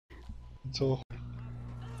So.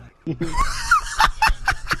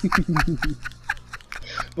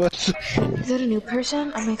 What's Is it a new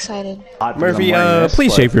person? I'm excited. Murphy,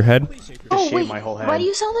 please shave your head. Oh wait, my whole head. why do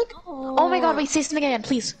you sound like? Oh my God! Wait, say something again,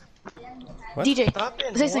 please. What? DJ, Stop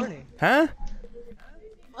being say something. Huh?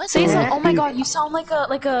 Say something. Oh my God, you sound like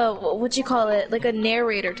a what you call it? Like a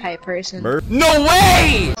narrator type person. No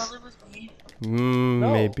way!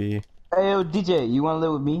 No. Maybe. Hey, yo, DJ, you wanna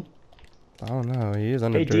live with me? I don't know. He is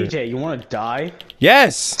under Hey dirt. DJ, you wanna die?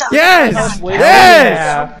 Yes! Yes!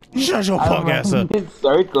 Yes! Shut your fuck ass up. In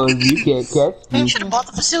circles, you can't catch me. You should have bought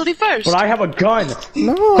the facility first. But I have a gun!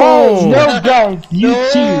 No! No, guys, you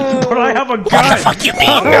cheated. But I have a gun! Fuck you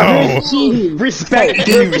mean? No! You're cheating. Respect! Hey, Give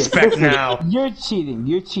me listen, respect listen. now! You're cheating.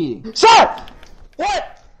 You're cheating. Shut!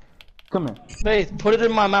 What? Come here. Faith, put it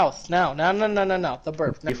in my mouth. Now. The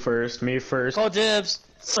burp. Me first, me first. Call dibs.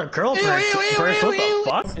 It's a girlfriend first, what the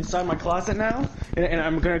fuck? Inside my closet now? And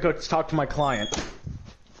I'm gonna go talk to my client.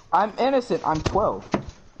 I'm innocent. I'm 12.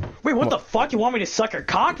 Wait, what the fuck? You want me to suck your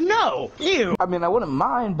cock? No! You! I mean, I wouldn't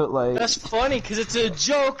mind, but like... That's funny, because it's a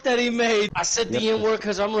joke that he made. I said the N-word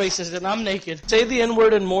because I'm racist and I'm naked. Say the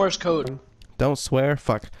N-word in Morse code. Don't swear.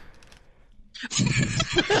 Fuck.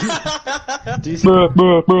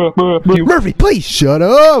 Murphy, please shut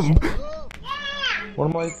up!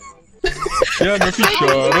 What am I? Yeah, Murphy, shut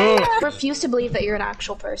up! I refuse to believe that you're an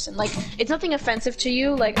actual person. Like, it's nothing offensive to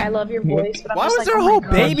you. Like, I love your voice, but I'm Why just was like, there a oh my whole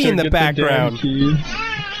God. baby in the background?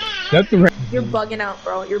 That's the You're bugging out,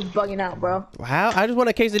 bro. You're bugging out, bro. How? I just want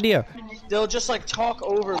a quesadilla. They'll just like talk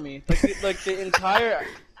over me. Like the entire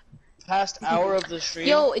past hour of the stream.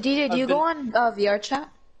 Yo, DJ, do you go on VR chat?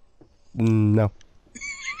 No.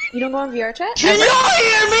 You don't go on VR chat? Can y'all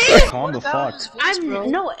hear me? Calm the fuck.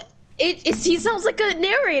 No. He sounds like a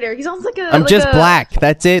narrator. He sounds like a. I'm like just a, black.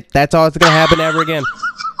 That's it. That's all that's gonna happen ever again.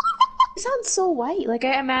 He sounds so white. Like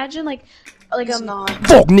I imagine, like I'm not.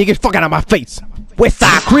 Fuck, nigga, fuck out of my face. West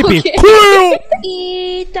side creepy.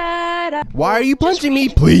 Why are you punching me?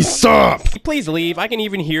 Please stop. Please leave. I can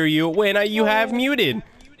even hear you when you have muted.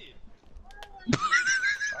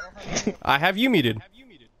 I have you muted.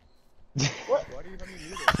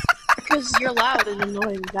 Because you're loud and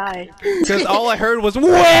annoying guy. Because all I heard was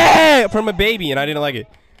 "Wah!" from a baby, and I didn't like it.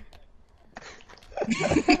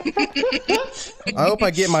 I hope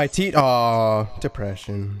I get my teeth. Aw,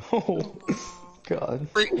 depression. Oh, God.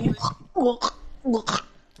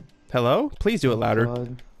 Hello? Please do it louder.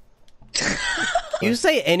 God. You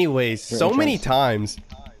say anyways so many times.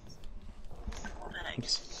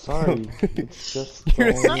 Sorry. It's just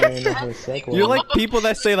You're like people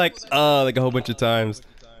that say like a whole bunch of times.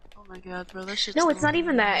 Oh my God, bro, that shit's No, it's not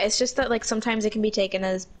even that. It's just that like sometimes it can be taken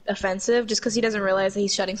as offensive just because he doesn't realize that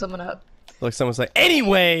he's shutting someone up. Like someone's like,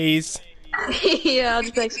 anyways. Yeah, I'll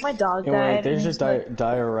just be like, my dog died. Wait, there's and just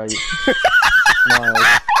diorite.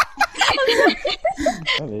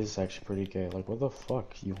 That is actually pretty gay. Like, what the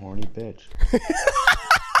fuck, you horny bitch?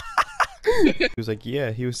 He was like,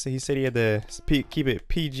 yeah. He said he had to keep it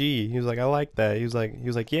PG. He was like, I like that. He was like,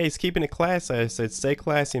 yeah, he's keeping it classy. I said, stay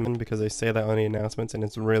classy, man, because they say that on the announcements, and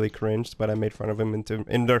it's really cringe. But I made fun of him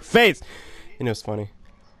in their face, and it was funny.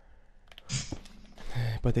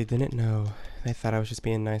 But they didn't know. They thought I was just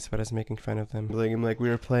being nice, but I was making fun of them. Like we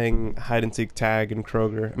were playing hide and seek tag in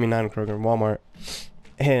Kroger. I mean, not in Kroger, in Walmart.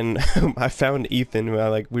 And I found Ethan. We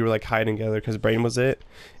were like hiding together because Brain was it,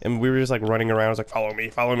 and we were just like running around. I was like, follow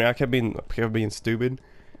me, follow me. I kept being stupid,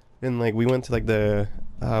 and like we went to like the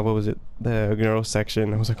what was it? The girls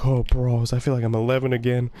section. I was like, oh bros, I feel like I'm 11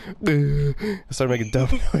 again. I started making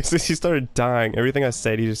dumb noises. He started dying. Everything I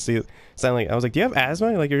said, he just sounded like I was like, do you have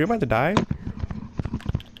asthma? Like you're about to die?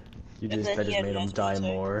 That just made him die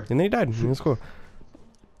more. And then he died. It was cool.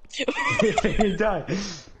 He died.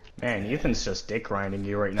 Man, Ethan's just dick grinding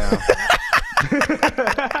you right now.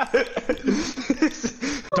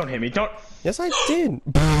 Don't hit me, don't. Yes, I did.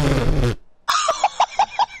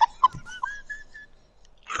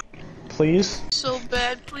 Please? so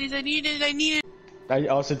bad. Please, I need it. I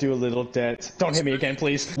also do a little debt. Don't hit me again,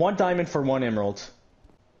 please. 1 diamond for 1 emerald.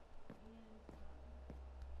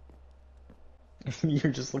 You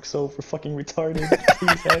just look so fucking retarded.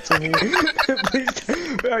 Please answer me. Please.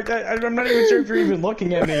 I'm not even sure if you're even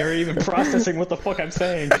looking at me or even processing what the fuck I'm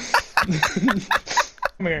saying.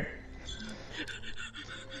 Come here.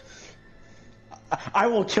 I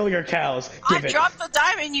will kill your cows. Give I it. dropped the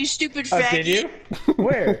diamond, you stupid faggot. Did you?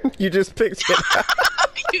 Where? You just picked it.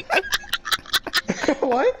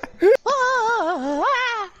 What?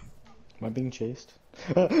 Am I being chased?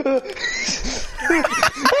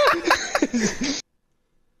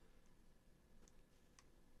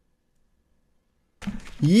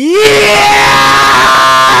 Yeah!